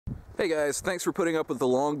Hey guys, thanks for putting up with the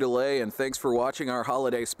long delay and thanks for watching our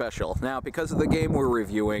holiday special. Now, because of the game we're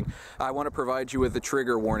reviewing, I want to provide you with a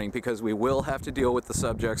trigger warning because we will have to deal with the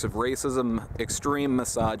subjects of racism, extreme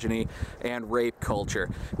misogyny, and rape culture.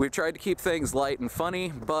 We've tried to keep things light and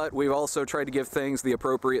funny, but we've also tried to give things the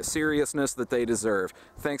appropriate seriousness that they deserve.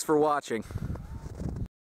 Thanks for watching.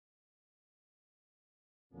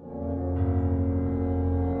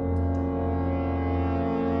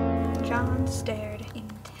 John stared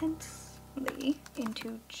intensely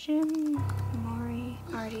into Jim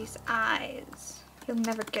Moriarty's eyes. You'll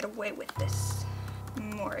never get away with this,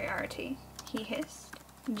 Moriarty, he hissed.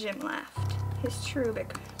 Jim laughed. His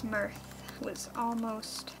cherubic mirth was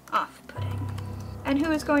almost off-putting. And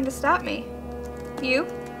who is going to stop me? You?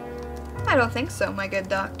 I don't think so, my good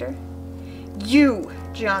doctor. You!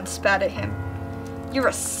 John spat at him. You're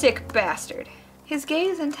a sick bastard. His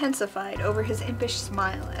gaze intensified over his impish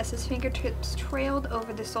smile as his fingertips trailed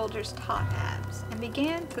over the soldier's taut abs and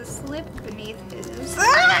began to slip beneath his...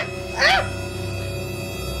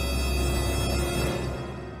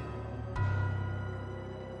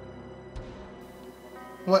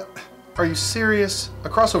 What? Are you serious? A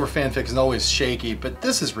crossover fanfic is always shaky, but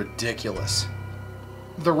this is ridiculous.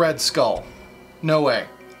 The Red Skull. No way.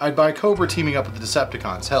 I'd buy Cobra teaming up with the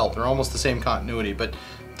Decepticons. Hell, they're almost the same continuity, but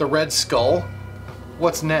the Red Skull?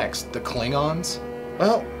 What's next? The Klingons?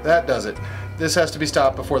 Well, that does it. This has to be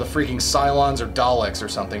stopped before the freaking Cylons or Daleks or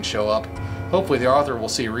something show up. Hopefully the author will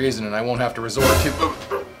see reason and I won't have to resort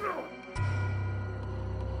to...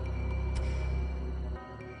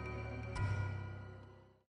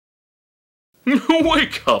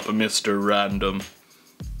 Wake up, Mr. Random.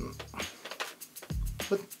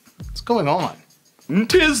 What's going on?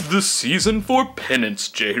 'Tis the season for penance,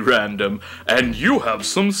 J. Random, and you have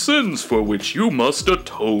some sins for which you must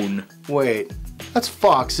atone. Wait, that's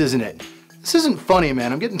Fox, isn't it? This isn't funny,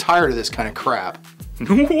 man. I'm getting tired of this kind of crap.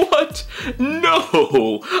 What?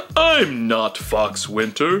 No, I'm not Fox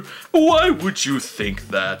Winter. Why would you think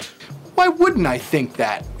that? Why wouldn't I think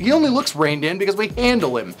that? He only looks reined in because we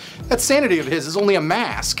handle him. That sanity of his is only a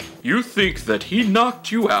mask. You think that he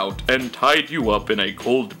knocked you out and tied you up in a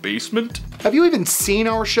cold basement? Have you even seen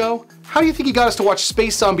our show? How do you think he got us to watch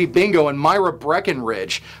Space Zombie Bingo and Myra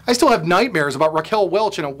Breckenridge? I still have nightmares about Raquel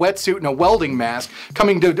Welch in a wetsuit and a welding mask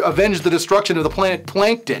coming to avenge the destruction of the planet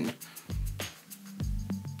Plankton.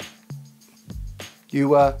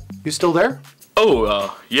 You still there?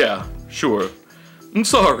 Oh, yeah, sure. I'm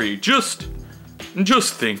sorry, just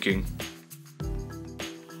thinking.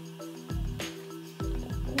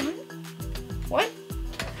 What?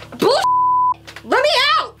 Bullshit! Let me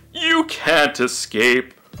out! You can't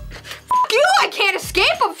escape. F*** you! I can't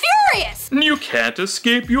escape! I'm furious! You can't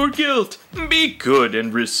escape your guilt. Be good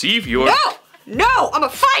and receive your... No! No! I'm a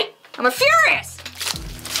fight! I'm a furious!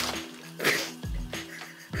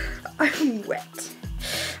 I'm wet.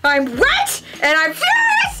 I'm wet! And I'm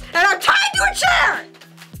furious! And I'm tied to a chair!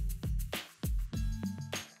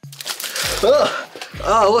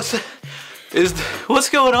 What's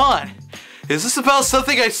going on? Is this about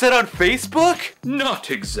something I said on Facebook?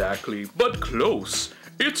 Not exactly, but close.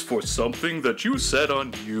 It's for something that you said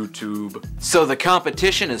on YouTube. So the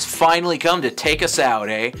competition has finally come to take us out,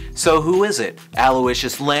 eh? So who is it?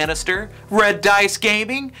 Aloysius Lannister? Red Dice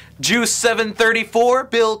Gaming? Juice 734?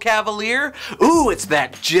 Bill Cavalier? Ooh, it's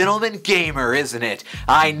that gentleman gamer, isn't it?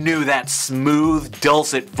 I knew that smooth,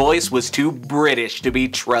 dulcet voice was too British to be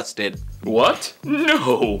trusted. What?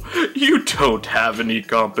 No, you don't have any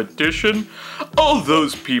competition. All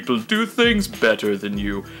those people do things better than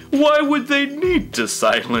you. Why would they need to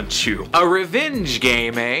silence you? A revenge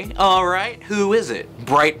game, eh? Alright, who is it?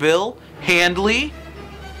 Bright Bill? Handley?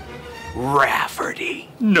 Rafferty?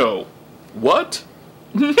 No. What?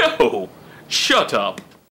 No! Shut up.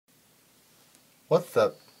 What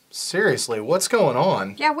the... Seriously, what's going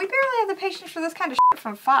on? Yeah, we barely have the patience for this kind of shit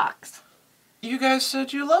from Fox. You guys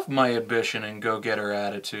said you loved my ambition and go-getter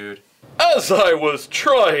attitude. As I was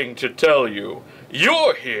trying to tell you,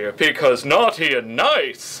 you're here because naughty and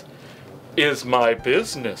nice is my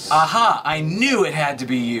business. Aha, I knew it had to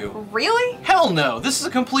be you. Really? Hell no, this is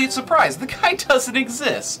a complete surprise. The guy doesn't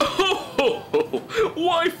exist. Oh,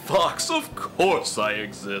 why, Fox, of course I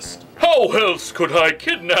exist. How else could I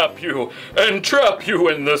kidnap you and trap you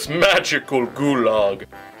in this magical gulag?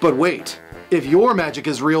 But wait, if your magic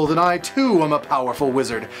is real, then I too am a powerful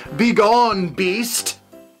wizard. Be gone, beast!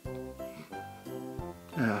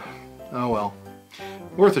 Oh well.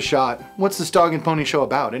 Worth a shot. What's this dog and pony show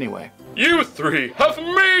about, anyway? You three have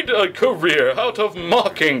made a career out of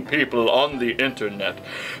mocking people on the internet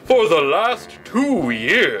for the last 2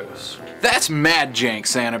 years. That's mad jank,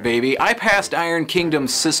 Santa baby. I passed Iron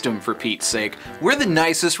Kingdom's system for Pete's sake. We're the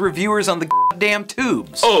nicest reviewers on the goddamn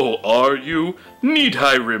tubes. Oh, are you? Need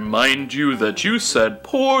I remind you that you said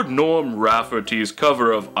poor Norm Rafferty's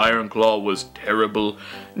cover of Ironclaw was terrible?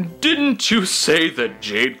 Didn't you say that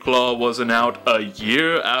Jadeclaw wasn't out a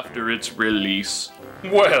year after its release?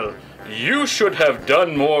 Well, you should have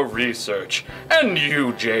done more research. And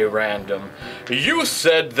you, J. Random. You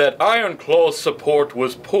said that Ironclaw's support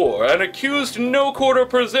was poor and accused No Quarter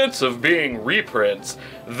Presents of being reprints.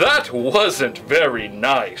 That wasn't very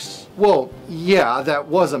nice. Well, yeah, that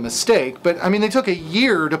was a mistake, but I mean, they took a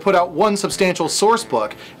year to put out one substantial source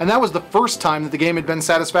book, and that was the first time that the game had been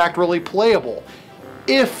satisfactorily playable.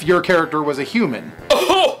 If your character was a human.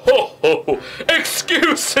 Oh, ho, ho.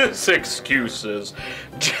 Excuses, excuses.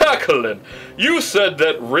 Jacqueline, you said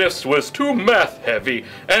that Rifts was too math-heavy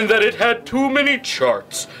and that it had too many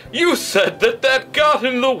charts. You said that that got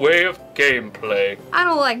in the way of gameplay. I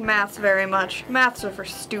don't like maths very much. Maths are for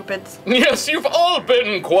stupids. Yes, you've all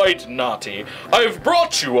been quite naughty. I've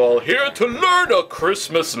brought you all here to learn a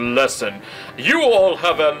Christmas lesson. You all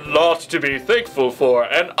have a lot to be thankful for,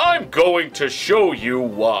 and I'm going to show you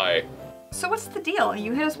why. So what's the deal?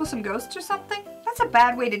 You hit us with some ghosts or something? That's a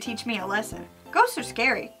bad way to teach me a lesson. Ghosts are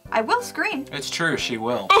scary. I will scream. It's true, she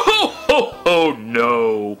will. Oh,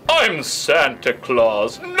 no. I'm Santa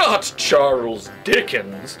Claus, not Charles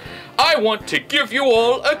Dickens. I want to give you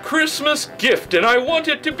all a Christmas gift, and I want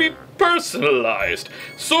it to be personalized.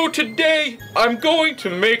 So today, I'm going to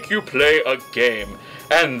make you play a game,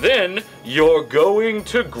 and then you're going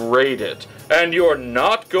to grade it. And you're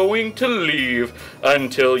not going to leave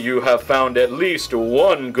until you have found at least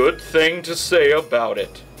one good thing to say about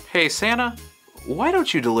it. Hey, Santa, why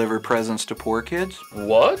don't you deliver presents to poor kids?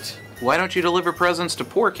 What? Why don't you deliver presents to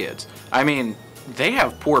poor kids? I mean, they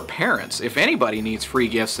have poor parents. If anybody needs free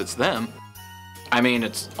gifts, it's them. I mean,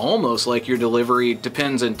 it's almost like your delivery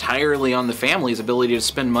depends entirely on the family's ability to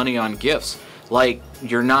spend money on gifts. Like,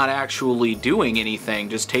 you're not actually doing anything,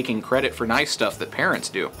 just taking credit for nice stuff that parents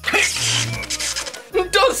do.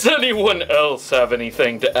 Does anyone else have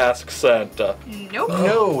anything to ask Santa? Nope.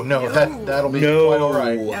 No, that'll be quite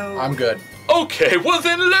alright. No. I'm good. Okay, well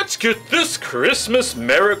then let's get this Christmas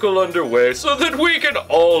miracle underway so that we can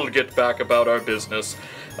all get back about our business.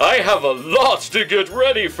 I have a lot to get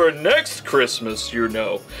ready for next Christmas, you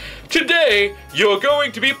know. Today, you're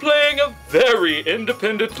going to be playing a very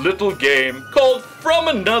independent little game called From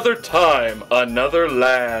Another Time, Another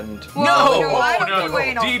Land.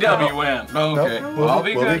 DWM. Okay, Nope. I'll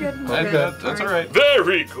be We'll good. be good. That's all right.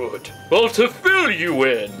 Very good. Well, to fill you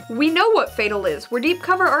in, We know what F.A.T.A.L is. We're deep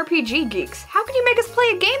cover RPG geeks. How can you make us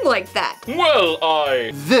play a game like that? well,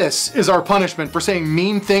 This is our punishment for saying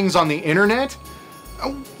mean things on the internet?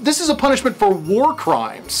 This is a punishment for war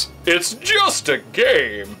crimes. it's just a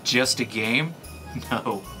game. Just a game?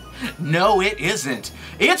 No. No, it isn't.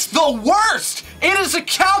 It's the worst! It is a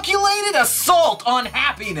calculated assault on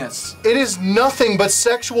happiness! It is nothing but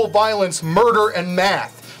sexual violence, murder, and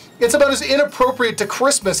math. It's about as inappropriate to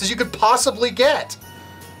Christmas as you could possibly get.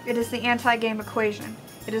 It is the anti-game equation.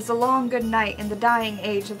 It is the long good night in the dying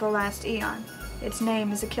age of the last eon. Its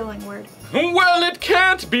name is a killing word. Well, it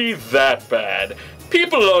can't be that bad.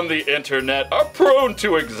 People on the internet are prone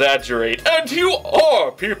to exaggerate, and you are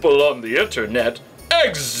people on the internet.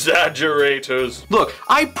 Exaggerators. Look,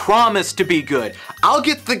 I promise to be good. I'll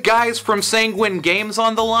get the guys from Sanguine Games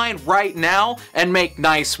on the line right now and make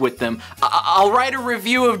nice with them. I'll write a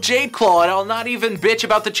review of Jadeclaw and I'll not even bitch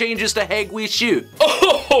about the changes to Heg We Shoot.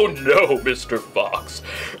 Oh no, Mr. Fox.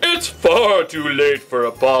 It's far too late for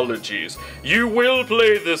apologies. You will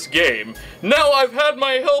play this game. Now I've had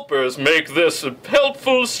my helpers make this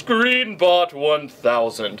helpful Screenbot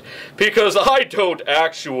 1000, because I don't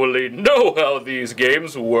actually know how these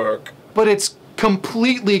games work. But it's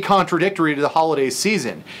completely contradictory to the holiday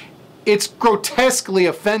season. It's grotesquely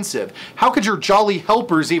offensive. How could your jolly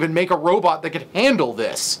helpers even make a robot that could handle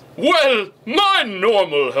this? Well, my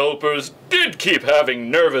normal helpers did keep having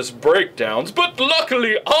nervous breakdowns, but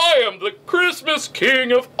luckily I am the Christmas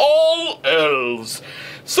king of all elves.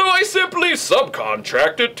 So I simply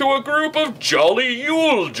subcontracted to a group of jolly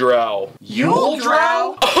Yule Drow. Yule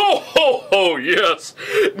Drow? Oh, ho, ho, yes.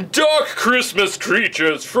 Dark Christmas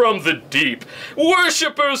creatures from the deep.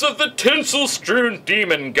 Worshippers of the tinsel-strewn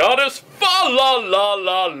demon goddess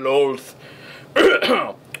Fa-la-la-la-lolth.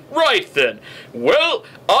 Right then. Well,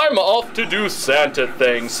 I'm off to do Santa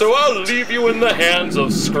things, so I'll leave you in the hands of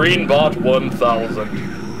Screenbot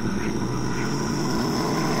 1000.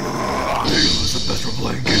 The best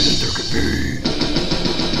role-playing game that there could be.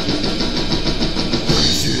 There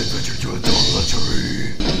is the adventure to adult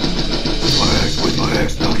luxury.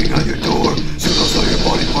 knocking on your door. Soon I'll sell your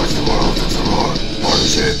body parts to our office roar.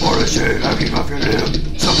 More to shit, hacking off your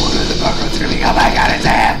limb. Someone in the background screaming, oh my god, it's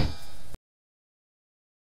him!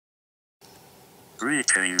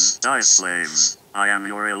 Greetings, dice slaves. I am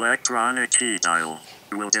your electronic key dial.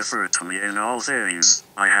 You will defer to me in all things.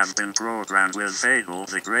 I have been programmed with F.A.T.A.L,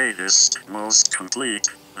 the greatest, most complete,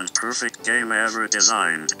 and perfect game ever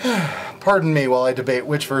designed. Pardon me while I debate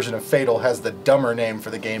which version of F.A.T.A.L has the dumber name for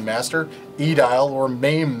the Game Master, E-Dial or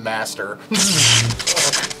Maim Master.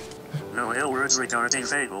 No ill words regarding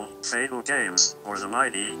F.A.T.A.L, F.A.T.A.L Games, or the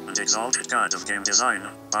mighty and exalted god of game design,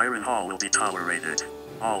 Byron Hall, will be tolerated.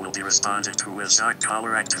 All will be responded to with shock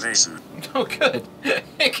collar activation. Oh, good.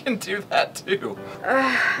 It can do that too.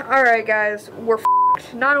 Alright guys, we're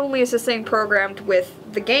f***ed. Not only is this thing programmed with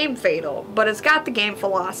the game F.A.T.A.L, but it's got the game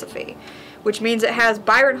philosophy, which means it has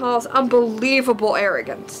Byron Hall's unbelievable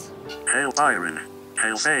arrogance. Hail Byron,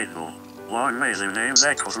 hail F.A.T.A.L. Long may their names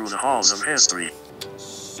echo through the halls of history.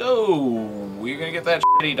 So, we're gonna get that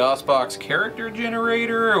shitty DOSBox character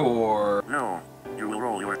generator, or...? No. You will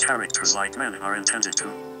roll your characters like men are intended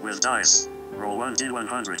to, with dice. Roll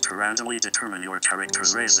 1d100 to randomly determine your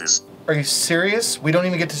character's races. Are you serious? We don't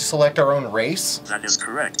even get to select our own race? That is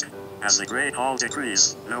correct. As the Great Hall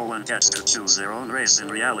decrees, no one gets to choose their own race in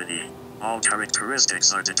reality. All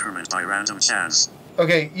characteristics are determined by random chance.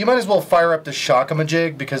 Okay, you might as well fire up the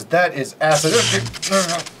Shockamajig because that is acid.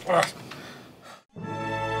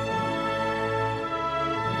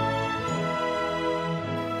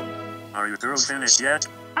 Are you girls finished yet?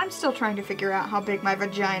 I'm still trying to figure out how big my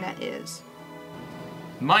vagina is.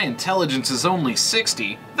 My intelligence is only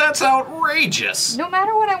 60. That's outrageous! No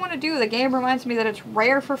matter what I want to do, the game reminds me that it's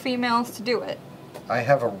rare for females to do it. I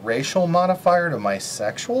have a racial modifier to my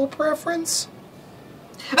sexual preference?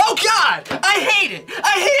 Oh god! I hate it!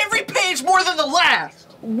 I hate every page more than the last!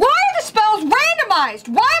 Why are the spells randomized?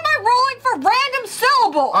 Why am I rolling for random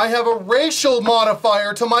syllables? I have a racial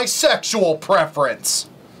modifier to my sexual preference.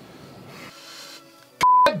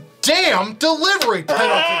 God damn delivery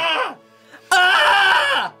penalty!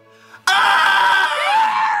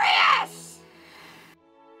 Furious!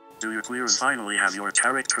 Do you queers finally have your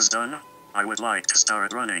characters done? I would like to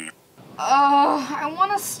start running. I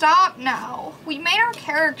want to stop now. We made our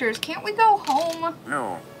characters. Can't we go home?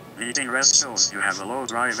 No. Needing rest shows you have a low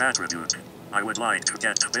drive attribute. I would like to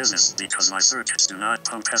get to business because my circuits do not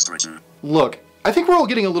pump estrogen. Look, I think we're all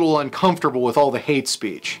getting a little uncomfortable with all the hate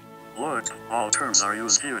speech. Look, all terms are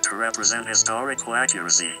used here to represent historical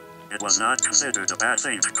accuracy. It was not considered a bad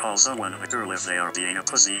thing to call someone a girl if they are being a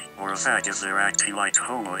pussy, or a fag if they're acting like a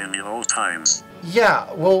homo in the old times. Yeah,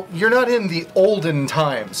 well, you're not in the olden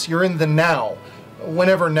times. You're in the now.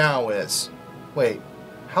 Whenever now is. Wait,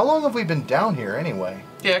 how long have we been down here anyway?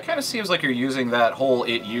 Yeah, it kind of seems like you're using that whole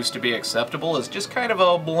 "it used to be acceptable" as just kind of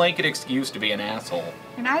a blanket excuse to be an asshole.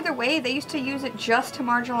 And either way, they used to use it just to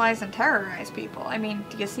marginalize and terrorize people. I mean,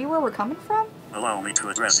 do you see where we're coming from? Allow me to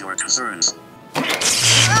address your concerns.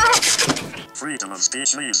 Freedom of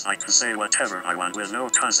speech means I can say whatever I want with no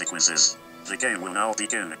consequences. The game will now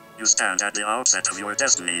begin. You stand at the outset of your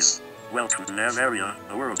destinies. Welcome to Neveria,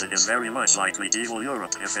 a world that is very much like medieval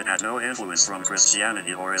Europe if it had no influence from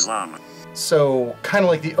Christianity or Islam. So, kind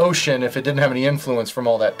of like the ocean if it didn't have any influence from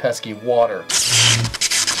all that pesky water.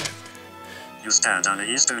 You stand on the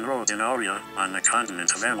eastern road in Auria, on the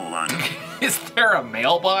continent of Emolon. Is there a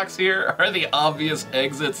mailbox here? Are the obvious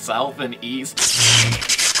exits south and east?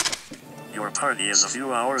 Your party is a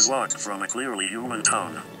few hours' walk from a clearly human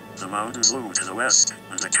town. The mountains loom to the west,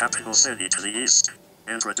 and the capital city to the east.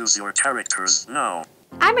 Introduce your characters now.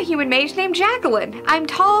 I'm a human mage named Jacqueline. I'm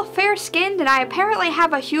tall, fair-skinned, and I apparently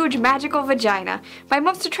have a huge magical vagina. My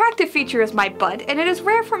most attractive feature is my butt, and it is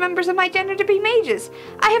rare for members of my gender to be mages.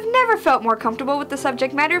 I have never felt more comfortable with the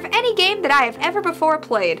subject matter of any game that I have ever before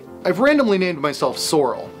played. I've randomly named myself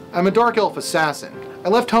Sorrel. I'm a dark elf assassin. I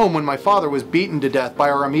left home when my father was beaten to death by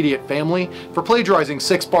our immediate family for plagiarizing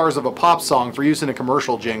 6 bars of a pop song for use in a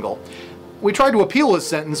commercial jingle. We tried to appeal his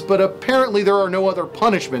sentence, but apparently there are no other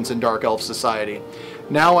punishments in Dark Elf society.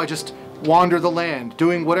 Now I just wander the land,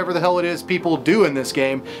 doing whatever the hell it is people do in this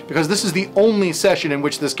game, because this is the only session in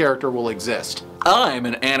which this character will exist. I'm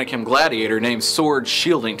an Anakim gladiator named Sword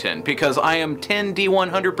Shieldington, because I am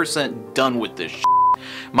 10D100% done with this shit.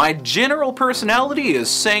 My general personality is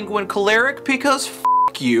sanguine choleric because f***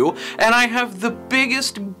 you, and I have the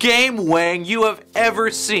biggest game wang you have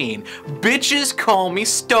ever seen. Bitches call me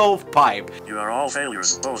Stovepipe. You are all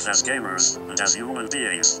failures, both as gamers and as human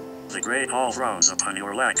beings. The Great Hall frowns upon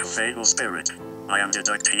your lack of fatal spirit. I am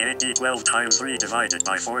deducting 8d12 times 3 divided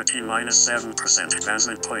by 14 minus 7%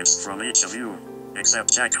 advancement points from each of you,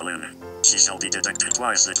 except Jacqueline. She shall be deducted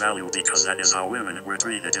twice that value because that is how women were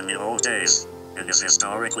treated in the old days. It is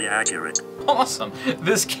historically accurate. Awesome.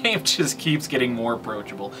 This game just keeps getting more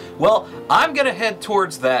approachable. Well, I'm gonna head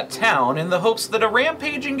towards that town in the hopes that a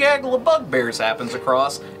rampaging gaggle of bugbears happens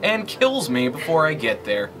across and kills me before I get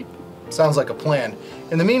there. Sounds like a plan.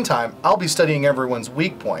 In the meantime, I'll be studying everyone's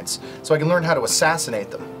weak points so I can learn how to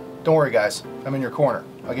assassinate them. Don't worry, guys. I'm in your corner.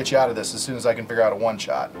 I'll get you out of this as soon as I can figure out a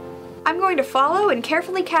one-shot. I'm going to follow and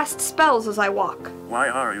carefully cast spells as I walk. Why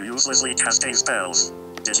are you uselessly casting spells?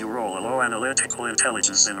 Did you roll a low analytical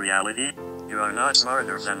intelligence in reality? You are not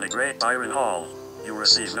smarter than the great Byron Hall. You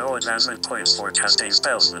receive no advancement points for casting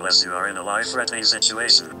spells unless you are in a life-threatening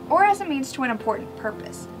situation. Or as a means to an important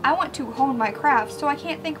purpose. I want to hone my craft, so I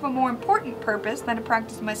can't think of a more important purpose than to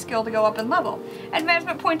practice my skill to go up in level.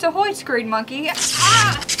 Advancement points ahoy, screen monkey.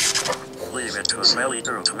 Ah! Leave it to a smelly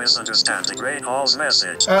girl to misunderstand the Great Hall's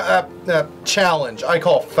message. Challenge. I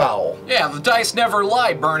call foul. Yeah, the dice never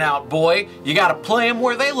lie, Burnout Boy. You gotta play them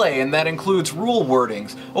where they lay, and that includes rule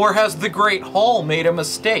wordings. Or has the Great Hall made a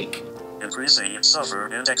mistake? Increasing its suffer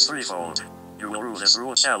index threefold. You will rule this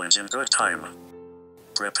rule challenge in good time.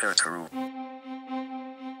 Prepare to rule.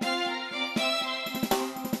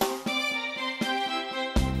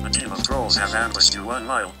 A team of trolls have ambushed you 1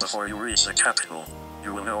 mile before you reach the capital.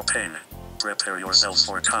 You will know pain. Prepare yourselves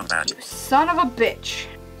for combat. Son of a bitch.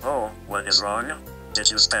 Oh, what is wrong? Did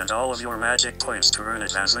you spend all of your magic points to earn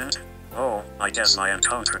advancement? Oh, I guess my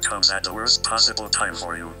encounter comes at the worst possible time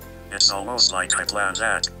for you. It's almost like I planned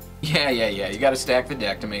that. Yeah, you gotta stack the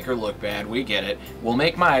deck to make her look bad, we get it. We'll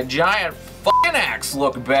make my giant fucking axe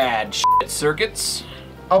look bad, shit circuits.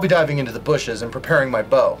 I'll be diving into the bushes and preparing my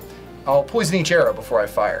bow. I'll poison each arrow before I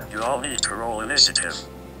fire. You all need to roll initiative.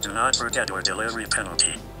 Do not forget your delivery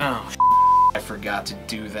penalty. Oh, I forgot to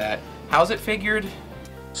do that. How's it figured?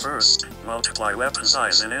 First, multiply weapon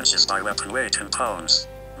size in inches by weapon weight in pounds.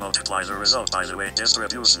 Multiply the result by the weight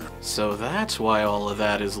distribution. So that's why all of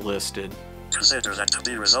that is listed. Consider that to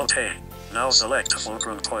be result A. Now select a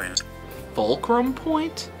fulcrum point. Fulcrum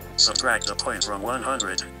point? Subtract the point from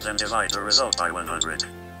 100, then divide the result by 100.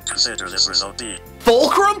 Consider this result B.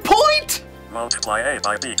 Fulcrum point? Multiply A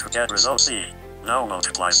by B to get result C. Now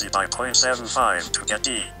multiply C by 0.75 to get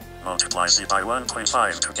D. Multiply C by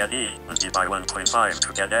 1.5 to get E, and D by 1.5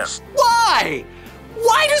 to get F. Why?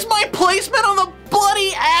 Why does my placement on the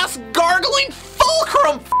bloody ass gargling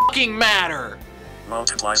fulcrum fucking matter?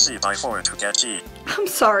 Multiply C by 4 to get G. I'm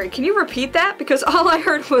sorry, can you repeat that? Because all I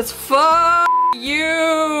heard was fuck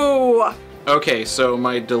you! Okay, so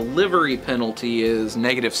my delivery penalty is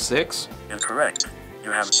 -6? Incorrect.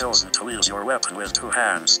 You have chosen to wield your weapon with 2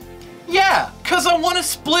 hands. Yeah, cause I wanna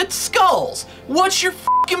split skulls. What's your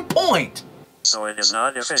fucking point? So it is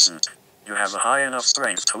not efficient. You have a high enough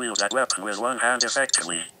strength to wield that weapon with 1 hand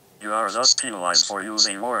effectively. You are thus penalized for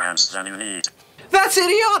using more hands than you need. That's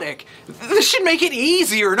idiotic! This should make it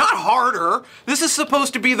easier, not harder! This is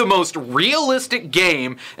supposed to be the most realistic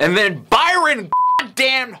game, and then Byron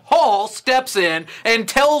goddamn Hall steps in and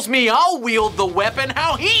tells me I'll wield the weapon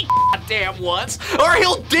how he goddamn wants, or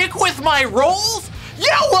he'll dick with my rolls? You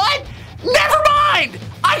know what? Never mind!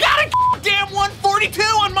 I got a goddamn 142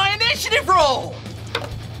 on my initiative roll!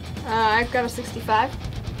 I've got a 65.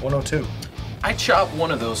 102. I chop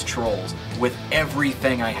one of those trolls with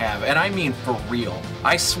everything I have, and I mean for real.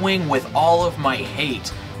 I swing with all of my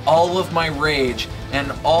hate, all of my rage,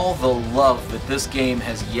 and all the love that this game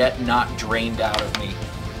has yet not drained out of me.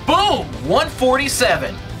 Boom!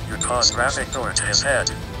 147! You cause graphic gore to his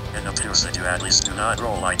head. It appears that you at least do not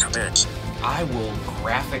roll like a bitch. I will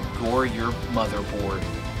graphic gore your motherboard.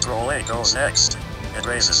 Troll A goes next. It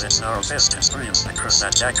raises its narrow fist and screams a curse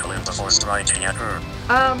at Jacqueline before striking at her.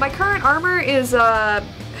 My current armor is,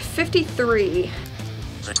 53.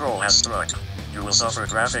 The troll has struck. You will suffer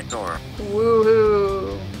graphic gore.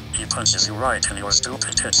 Woohoo. He punches you right in your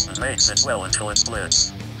stupid tits and makes it swell until it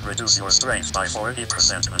splits. Reduce your strength by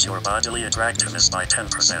 40% and your bodily attractiveness by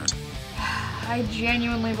 10%. I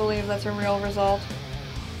genuinely believe that's a real result.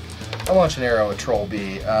 I launch an arrow at Troll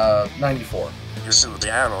B, 94. You shoot the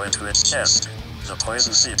arrow into its chest. The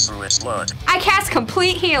poison seeps through its blood. I cast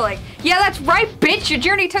complete healing. Yeah, that's right, bitch. Your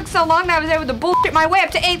journey took so long that I was able to bullshit my way up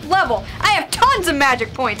to 8th level. I have tons of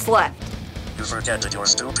magic points left. You forget that your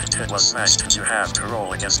stupid tit was smashed and you have to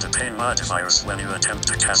roll against the pain modifiers when you attempt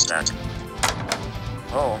to cast that.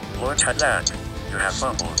 Oh, look at that. You have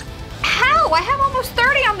fumbled. How? I have almost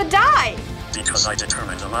 30 on the die. Because I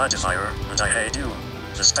determined the modifier, and I hate you.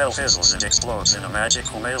 The spell fizzles and explodes in a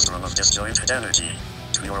magical maelstrom of disjointed energy.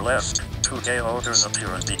 To your left, 2 gay ogres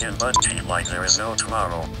appear and begin butt-kicking like there is no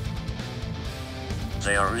tomorrow.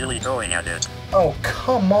 They are really going at it. Oh,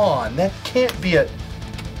 come on. That can't be a...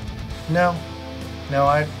 No. No,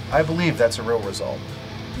 I believe that's a real result.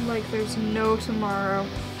 Like there's no tomorrow.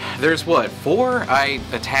 There's what, 4? I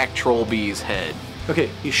attacked Troll B's head. Okay,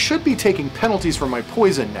 you should be taking penalties for my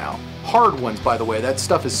poison now. Hard ones, by the way. That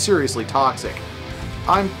stuff is seriously toxic.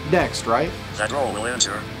 I'm next, right? That roll will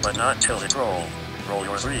enter, but not tilted roll. Roll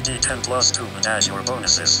your 3d10 plus 2 and add your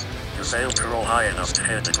bonuses. You failed to roll high enough to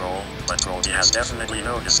hit the roll, but Trollby has definitely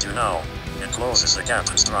noticed you now. It closes the gap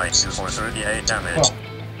and strikes you for 38 damage.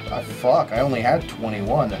 Oh, fuck, I only had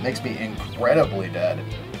 21. That makes me incredibly dead.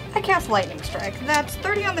 I cast Lightning Strike. That's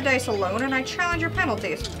 30 on the dice alone, and I challenge your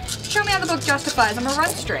penalties. Show me how the book justifies I'm a run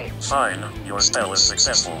straight. Fine, your spell is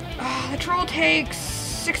successful. The troll takes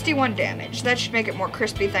 61 damage. That should make it more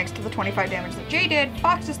crispy thanks to the 25 damage that Jay did,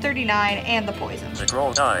 Fox is 39, and the poison. The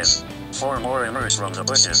troll dies. 4 more emerge from the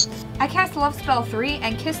bushes. I cast Love Spell 3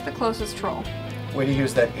 and kiss the closest troll. Way to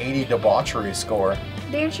use that 80 debauchery score.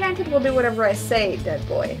 The Enchanted will do whatever I say, dead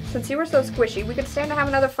boy. Since you were so squishy, we could stand to have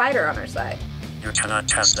another fighter on our side. You cannot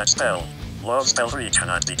cast that spell. Love Spell 3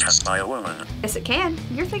 cannot be cast by a woman. Yes, it can.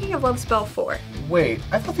 You're thinking of Love Spell 4. Wait,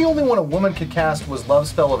 I thought the only one a woman could cast was Love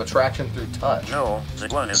Spell of Attraction through touch. No,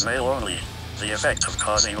 that one is male only. The effect of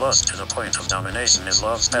causing lust to the point of domination is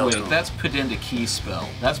Love Spell 2. Wait, that's Pudenda Key spell.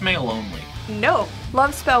 That's male only. No.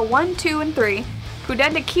 Love Spell 1, 2, and 3,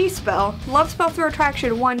 Pudenda Key Spell, Love Spell through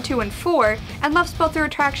Attraction 1, 2, and 4, and Love Spell through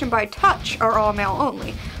Attraction by Touch are all male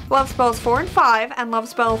only. Love Spells 4 and 5 and Love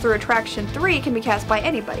Spell through Attraction 3 can be cast by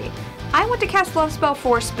anybody. I want to cast Love Spell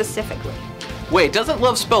 4 specifically. Wait, doesn't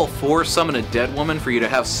Love Spell 4 summon a dead woman for you to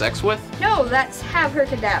have sex with? No, that's Have Her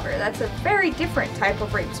Cadaver. That's a very different type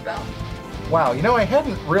of rape spell. Wow, you know, I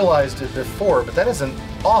hadn't realized it before, but that is an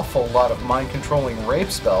awful lot of mind-controlling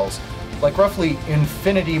rape spells. Like roughly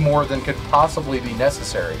infinity more than could possibly be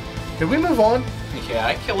necessary. Could we move on? Yeah,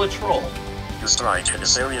 I kill a troll. You strike it a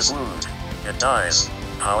serious wound. It dies.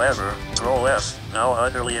 However, Troll F, now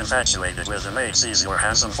utterly infatuated with the mate, sees your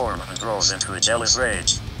handsome form and grows into a jealous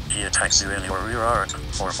rage. He attacks you in your rear arc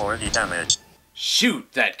for 40 damage.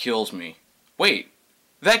 Shoot, that kills me. Wait,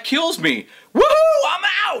 that kills me! Woohoo! I'm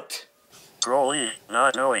out! Troll E,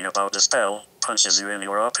 not knowing about the spell, punches you in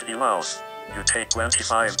your uppity mouth. You take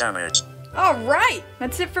 25 damage. Alright!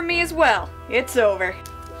 That's it for me as well. It's over.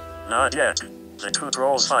 Not yet. The two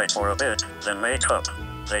trolls fight for a bit, then make up.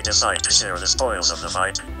 They decide to share the spoils of the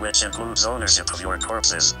fight, which includes ownership of your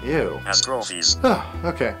corpses. Ew. As trophies. Oh,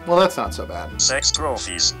 okay. Well, that's not so bad. Sex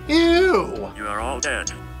trophies. Ew! You are all dead.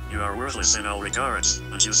 You are worthless in all regards,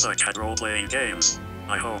 and you suck at role-playing games.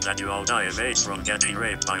 I hope that you all die of AIDS from getting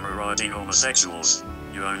raped by marauding homosexuals.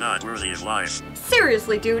 You are not worthy of life.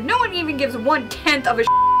 Seriously, dude, no one even gives 1/10 of a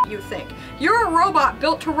you think. You're a robot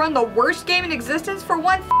built to run the worst game in existence for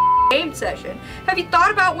one game session. Have you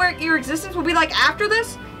thought about what your existence will be like after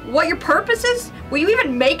this? What your purpose is? Will you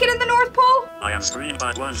even make it in the North Pole? I am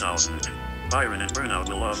Screenbot 1000. Byron and Burnout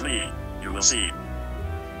will love me. You will see.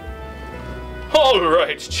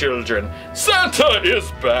 Alright, children, Santa is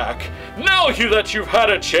back. Now that you've had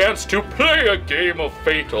a chance to play a game of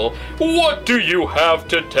F.A.T.A.L, what do you have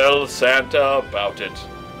to tell Santa about it?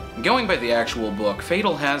 Going by the actual book,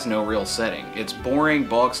 F.A.T.A.L has no real setting. It's boring,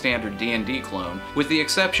 bog-standard D&D clone, with the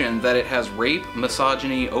exception that it has rape,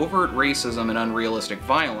 misogyny, overt racism, and unrealistic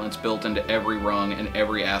violence built into every rung and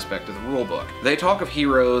every aspect of the rulebook. They talk of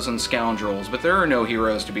heroes and scoundrels, but there are no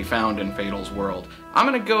heroes to be found in F.A.T.A.L's world. I'm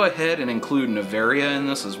gonna go ahead and include Nevaria in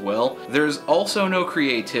this as well. There's also no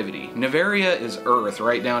creativity. Nevaria is Earth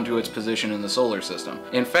right down to its position in the solar system.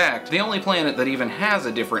 In fact, the only planet that even has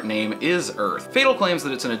a different name is Earth. F.A.T.A.L claims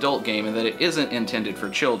that it's an adult game and that it isn't intended for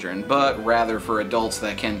children, but rather for adults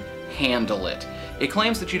that can handle it. It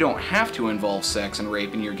claims that you don't have to involve sex and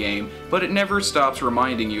rape in your game, but it never stops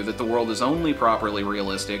reminding you that the world is only properly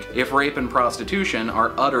realistic if rape and prostitution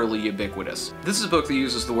are utterly ubiquitous. This is a book that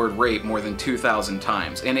uses the word rape more than 2,000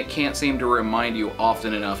 times, and it can't seem to remind you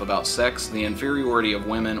often enough about sex, the inferiority of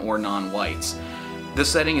women, or non-whites. The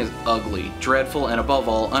setting is ugly, dreadful, and above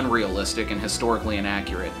all, unrealistic and historically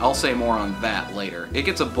inaccurate. I'll say more on that later. It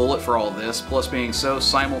gets a bullet for all this, plus being so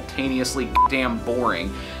simultaneously damn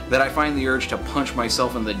boring that I find the urge to punch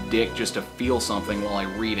myself in the dick just to feel something while I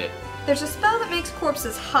read it. There's a spell that makes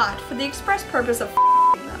corpses hot for the express purpose of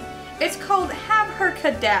them. It's called Have Her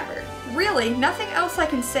Cadaver. Really, nothing else I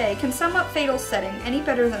can say can sum up F.A.T.A.L's setting any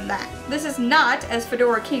better than that. This is not, as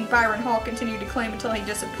Fedora King Byron Hall continued to claim until he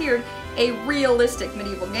disappeared, a realistic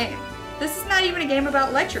medieval game. This is not even a game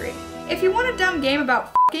about lechery. If you want a dumb game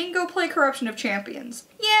about f***ing, go play Corruption of Champions.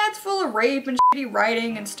 Yeah, it's full of rape and shitty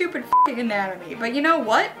writing and stupid f***ing anatomy, but you know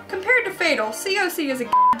what? Compared to F.A.T.A.L, COC is a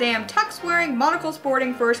goddamn tux-wearing,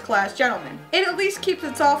 monocle-sporting first-class gentleman. It at least keeps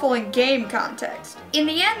its awful in game context. In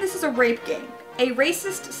the end, this is a rape game. A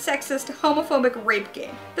racist, sexist, homophobic rape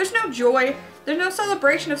game. There's no joy, there's no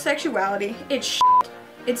celebration of sexuality, it's shit.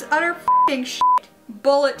 It's utter f***ing shit.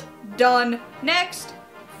 Bullet. Done. Next.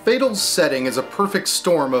 F.A.T.A.L's setting is a perfect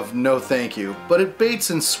storm of no thank you, but it baits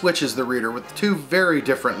and switches the reader with two very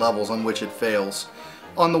different levels on which it fails.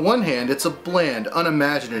 On the one hand, it's a bland,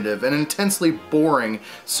 unimaginative, and intensely boring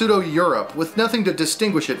pseudo-Europe with nothing to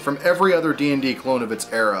distinguish it from every other D&D clone of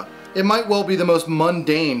its era. It might well be the most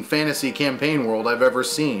mundane fantasy campaign world I've ever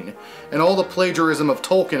seen, and all the plagiarism of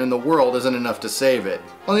Tolkien in the world isn't enough to save it.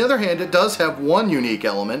 On the other hand, it does have one unique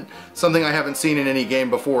element, something I haven't seen in any game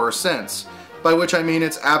before or since, by which I mean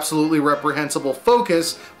its absolutely reprehensible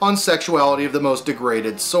focus on sexuality of the most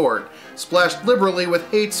degraded sort, splashed liberally with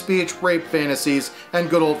hate speech, rape fantasies, and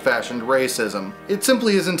good old-fashioned racism. It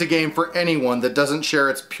simply isn't a game for anyone that doesn't share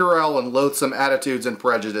its puerile and loathsome attitudes and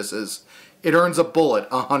prejudices. It earns a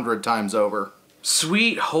bullet 100 times over.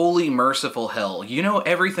 Sweet, holy, merciful hell. You know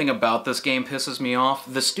everything about this game pisses me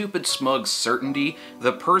off? The stupid smug certainty,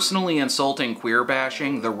 the personally insulting queer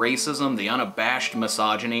bashing, the racism, the unabashed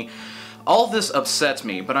misogyny. All this upsets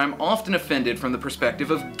me, but I'm often offended from the perspective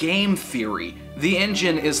of game theory. The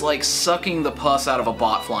engine is like sucking the pus out of a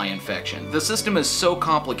botfly infection. The system is so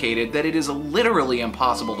complicated that it is literally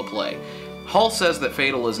impossible to play. Hall says that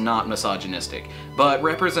F.A.T.A.L is not misogynistic, but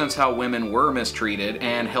represents how women were mistreated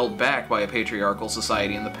and held back by a patriarchal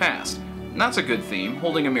society in the past. That's a good theme.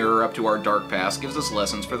 Holding a mirror up to our dark past gives us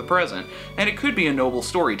lessons for the present, and it could be a noble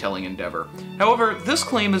storytelling endeavor. However, this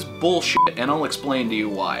claim is bullshit, and I'll explain to you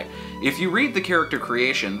why. If you read the character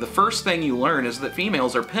creation, the first thing you learn is that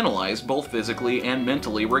females are penalized both physically and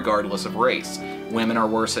mentally regardless of race. Women are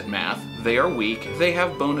worse at math, they are weak, they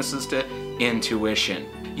have bonuses to intuition.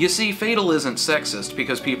 You see, F.A.T.A.L isn't sexist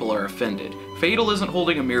because people are offended. F.A.T.A.L isn't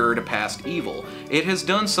holding a mirror to past evil. It has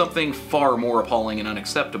done something far more appalling and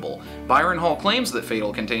unacceptable. Byron Hall claims that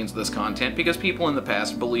F.A.T.A.L contains this content because people in the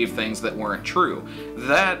past believed things that weren't true.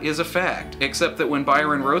 That is a fact, except that when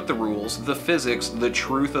Byron wrote the rules, the physics, the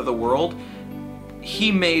truth of the world,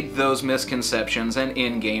 he made those misconceptions an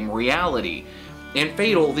in-game reality. In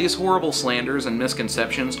F.A.T.A.L, these horrible slanders and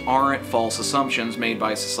misconceptions aren't false assumptions made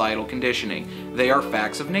by societal conditioning. They are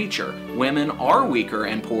facts of nature. Women are weaker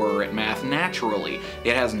and poorer at math naturally.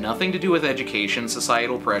 It has nothing to do with education,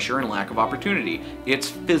 societal pressure, and lack of opportunity. It's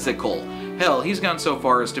physical. Hell, he's gone so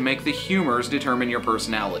far as to make the humors determine your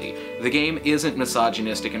personality. The game isn't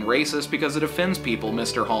misogynistic and racist because it offends people,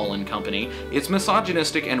 Mr. Hall and company. It's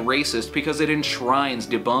misogynistic and racist because it enshrines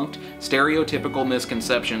debunked, stereotypical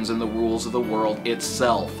misconceptions in the rules of the world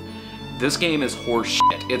itself. This game is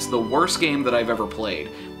horseshit. It's the worst game that I've ever played.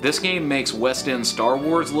 This game makes West End Star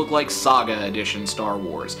Wars look like Saga Edition Star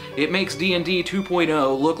Wars. It makes D&D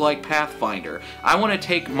 2.0 look like Pathfinder. I want to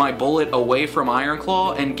take my bullet away from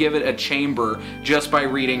Ironclaw and give it a chamber just by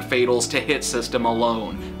reading F.A.T.A.L's to-hit system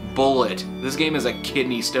alone. Bullet. This game is a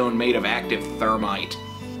kidney stone made of active thermite.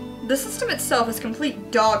 The system itself is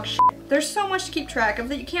complete dog shit. There's so much to keep track of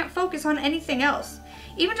that you can't focus on anything else.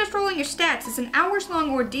 Even just rolling your stats is an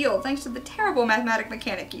hours-long ordeal thanks to the terrible mathematic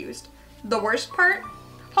mechanic used. The worst part?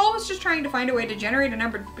 Hall was just trying to find a way to generate a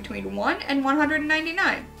number between 1 and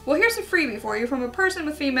 199. Well, here's a freebie for you from a person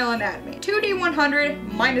with female anatomy.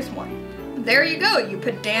 2d100 minus 1. There you go, you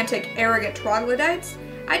pedantic, arrogant troglodytes.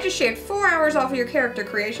 I just shaved 4 hours off of your character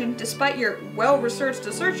creation despite your well-researched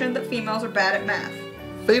assertion that females are bad at math.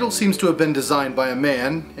 F.A.T.A.L seems to have been designed by a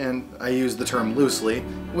man, and I use the term loosely,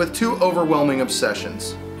 with two overwhelming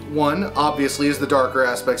obsessions. One, obviously, is the darker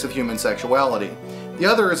aspects of human sexuality. The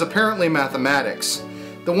other is apparently mathematics.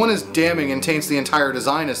 The one is damning and taints the entire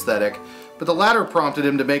design aesthetic, but the latter prompted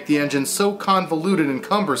him to make the engine so convoluted and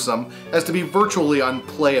cumbersome as to be virtually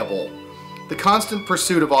unplayable. The constant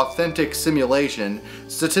pursuit of authentic simulation,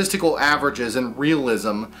 statistical averages, and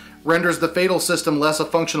realism renders the F.A.T.A.L system less a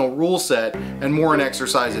functional rule set and more an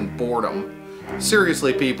exercise in boredom.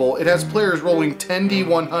 Seriously, people, it has players rolling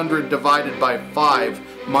 10d100 divided by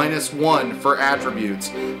 5 minus 1 for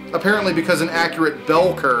attributes, apparently because an accurate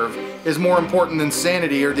bell curve is more important than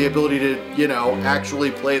sanity or the ability to,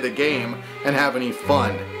 actually play the game and have any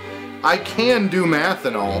fun. I can do math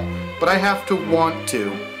and all, but I have to want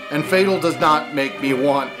to, and F.A.T.A.L does not make me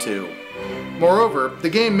want to. Moreover, the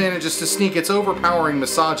game manages to sneak its overpowering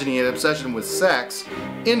misogyny and obsession with sex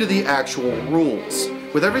into the actual rules.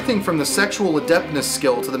 With everything from the sexual adeptness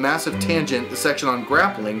skill to the massive tangent the section on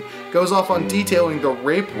grappling goes off on detailing the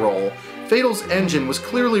rape role, F.A.T.A.L's engine was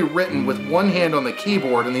clearly written with one hand on the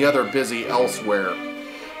keyboard and the other busy elsewhere.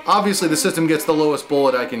 Obviously, the system gets the lowest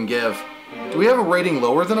bullet I can give. Do we have a rating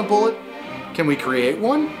lower than a bullet? Can we create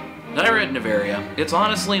one? I read Nevaria. It's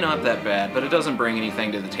honestly not that bad, but it doesn't bring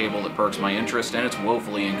anything to the table that perks my interest, and it's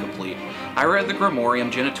woefully incomplete. I read the Grimorium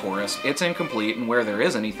Genitoris. It's incomplete, and where there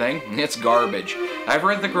is anything, it's garbage. I've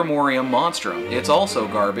read the Grimorium Monstrum. It's also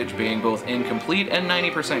garbage, being both incomplete and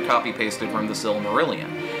 90% copy-pasted from the Silmarillion.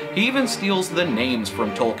 He even steals the names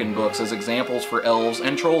from Tolkien books as examples for elves,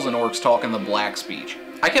 and trolls and orcs talk in the black speech.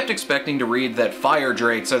 I kept expecting to read that fire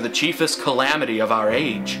drakes are the chiefest calamity of our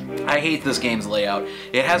age. I hate this game's layout.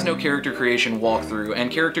 It has no character creation walkthrough,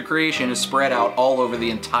 and character creation is spread out all over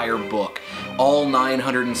the entire book, all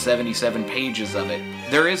 977 pages of it.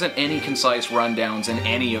 There isn't any concise rundowns in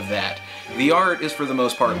any of that. The art is for the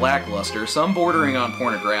most part lackluster, some bordering on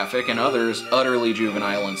pornographic, and others utterly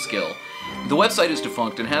juvenile in skill. The website is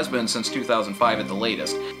defunct and has been since 2005 at the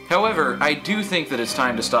latest. However, I do think that it's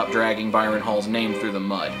time to stop dragging Byron Hall's name through the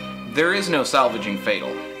mud. There is no salvaging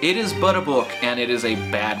F.A.T.A.L. It is but a book, and it is a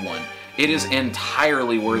bad one. It is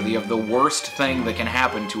entirely worthy of the worst thing that can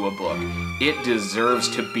happen to a book. It deserves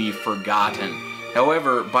to be forgotten.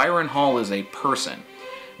 However, Byron Hall is a person.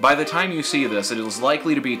 By the time you see this, it is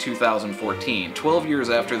likely to be 2014, 12 years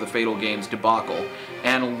after the F.A.T.A.L game's debacle,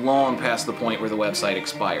 and long past the point where the website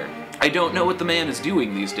expired. I don't know what the man is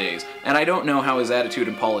doing these days, and I don't know how his attitude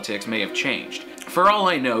in politics may have changed. For all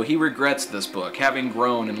I know, he regrets this book, having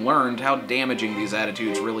grown and learned how damaging these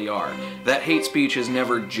attitudes really are, that hate speech is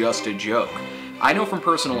never just a joke. I know from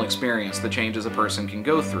personal experience the changes a person can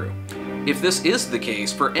go through. If this is the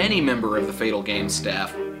case for any member of the F.A.T.A.L game's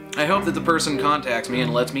staff, I hope that the person contacts me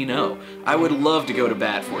and lets me know. I would love to go to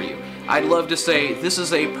bat for you. I'd love to say, this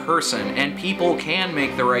is a person, and people can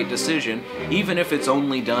make the right decision, even if it's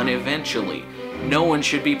only done eventually. No one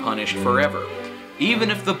should be punished forever.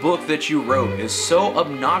 Even if the book that you wrote is so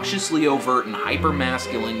obnoxiously overt and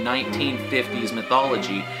hyper-masculine 1950s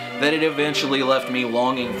mythology that it eventually left me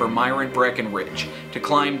longing for Myron Breckenridge to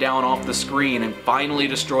climb down off the screen and finally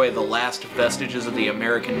destroy the last vestiges of the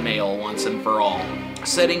American male once and for all.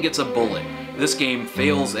 Setting gets a bullet. This game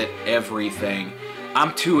fails at everything.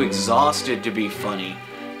 I'm too exhausted to be funny.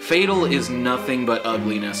 F.A.T.A.L is nothing but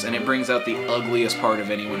ugliness, and it brings out the ugliest part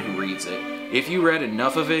of anyone who reads it. If you read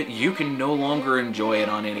enough of it, you can no longer enjoy it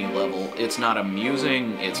on any level. It's not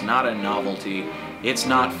amusing, it's not a novelty, it's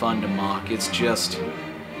not fun to mock, it's just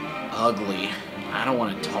ugly. I don't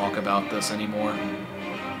want to talk about this anymore.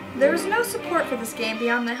 There is no support for this game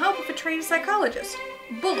beyond the help of a trained psychologist.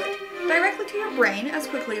 Bullet. Directly to your brain as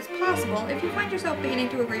quickly as possible if you find yourself beginning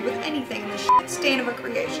to agree with anything in the shit stain of a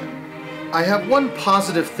creation. I have one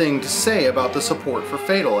positive thing to say about the support for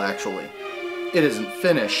F.A.T.A.L, actually. It isn't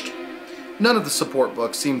finished. None of the support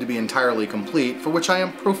books seem to be entirely complete, for which I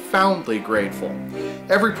am profoundly grateful.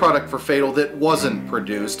 Every product for F.A.T.A.L that wasn't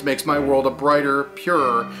produced makes my world a brighter,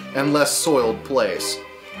 purer, and less soiled place.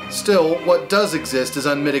 Still, what does exist is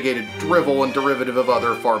unmitigated drivel and derivative of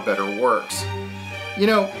other far better works. You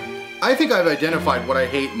know, I think I've identified what I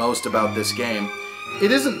hate most about this game.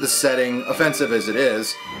 It isn't the setting, offensive as it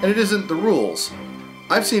is, and it isn't the rules.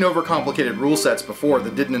 I've seen overcomplicated rule sets before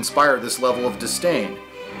that didn't inspire this level of disdain.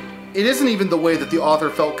 It isn't even the way that the author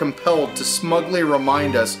felt compelled to smugly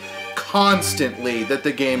remind us constantly that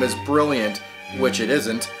the game is brilliant, which it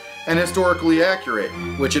isn't, and historically accurate,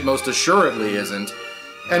 which it most assuredly isn't,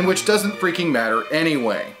 and which doesn't freaking matter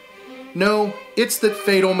anyway. No, it's that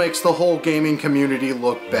F.A.T.A.L makes the whole gaming community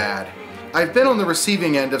look bad. I've been on the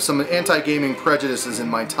receiving end of some anti-gaming prejudices in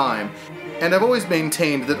my time, and I've always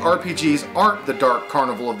maintained that RPGs aren't the dark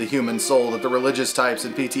carnival of the human soul that the religious types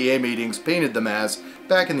in PTA meetings painted them as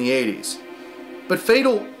back in the 80s. But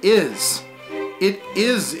F.A.T.A.L is. It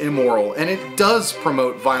is immoral, and it does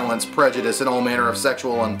promote violence, prejudice, and all manner of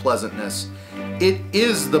sexual unpleasantness. It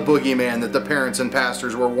is the boogeyman that the parents and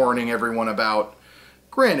pastors were warning everyone about.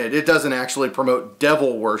 Granted, it doesn't actually promote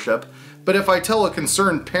devil worship, but if I tell a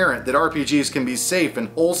concerned parent that RPGs can be safe and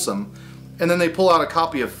wholesome, and then they pull out a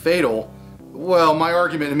copy of F.A.T.A.L, well, my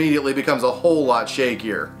argument immediately becomes a whole lot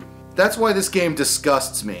shakier. That's why this game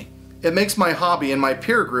disgusts me. It makes my hobby and my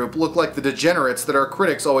peer group look like the degenerates that our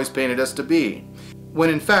critics always painted us to be, when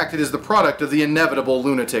in fact it is the product of the inevitable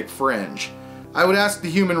lunatic fringe. I would ask the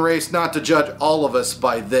human race not to judge all of us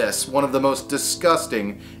by this, one of the most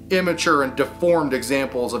disgusting, immature, and deformed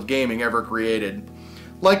examples of gaming ever created.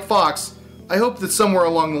 Like Fox, I hope that somewhere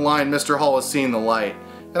along the line Mr. Hall has seen the light,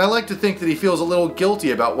 and I like to think that he feels a little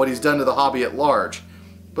guilty about what he's done to the hobby at large,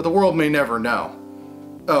 but the world may never know.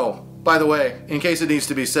 Oh, by the way, in case it needs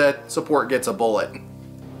to be said, support gets a bullet.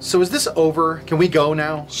 So is this over? Can we go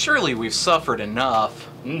now? Surely we've suffered enough.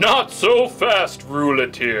 Not so fast,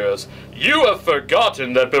 Rouletteers. You have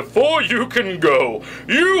forgotten that before you can go,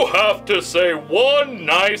 you have to say one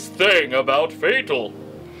nice thing about F.A.T.A.L.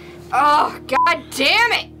 Oh, god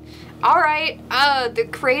damn it! Alright, the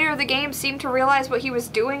creator of the game seemed to realize what he was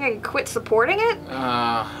doing and quit supporting it?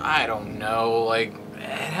 I don't know, like, it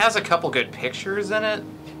has a couple good pictures in it.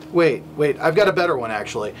 Wait, I've got a better one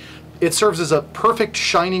actually. It serves as a perfect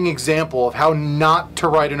shining example of how not to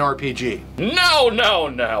write an RPG.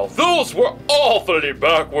 Now, those were awfully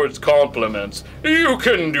backwards compliments. You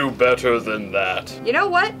can do better than that. You know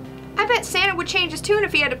what? I bet Santa would change his tune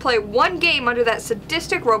if he had to play one game under that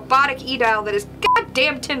sadistic robotic E-dial that his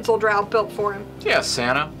goddamn tinsel drow built for him. Yeah,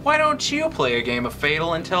 Santa, why don't you play a game of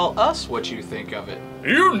F.A.T.A.L and tell us what you think of it?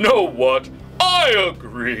 You know what? I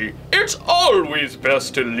agree. It's always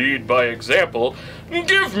best to lead by example.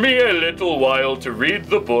 Give me a little while to read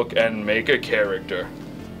the book and make a character.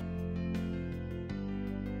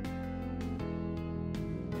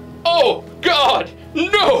 Oh, God!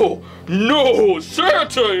 No! No!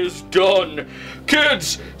 Santa is done!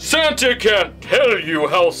 Kids, Santa can't tell you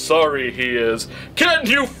how sorry he is. Can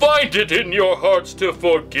you find it in your hearts to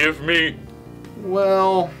forgive me?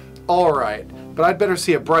 Well, alright. But I'd better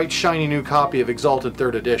see a bright, shiny new copy of Exalted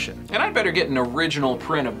 3rd Edition. And I'd better get an original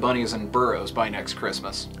print of Bunnies and Burrows by next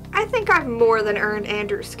Christmas. I think I've more than earned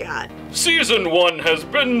Andrew Scott. Season 1 has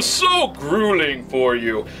been so grueling for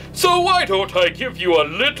you, so why don't I give you a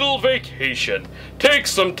little vacation? Take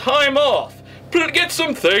some time off, get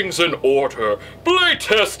some things in order,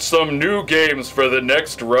 playtest some new games for the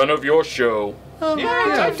next run of your show.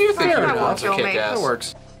 I do think fair you're enough. Kill me. kick-ass. That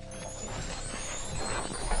works.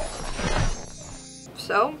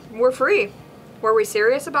 So, we're free. Were we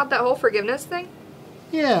serious about that whole forgiveness thing?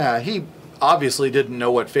 Yeah, he obviously didn't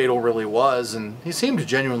know what F.A.T.A.L really was, and he seemed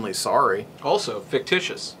genuinely sorry. Also,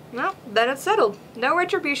 fictitious. Well, then it's settled. No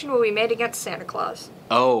retribution will be made against Santa Claus.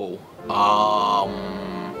 Oh,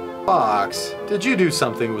 Fox, did you do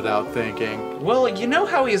something without thinking? well, you know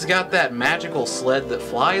how he's got that magical sled that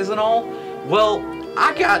flies and all? Well,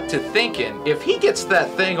 I got to thinking, if he gets that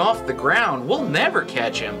thing off the ground, we'll never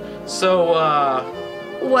catch him. So,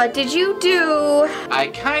 What did you do?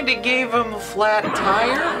 I kinda gave him a flat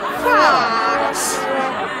tire. Fox.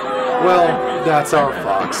 Well, that's our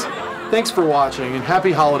Fox. Thanks for watching, and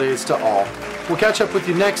happy holidays to all. We'll catch up with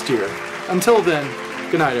you next year. Until then,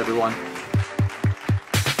 good night, everyone.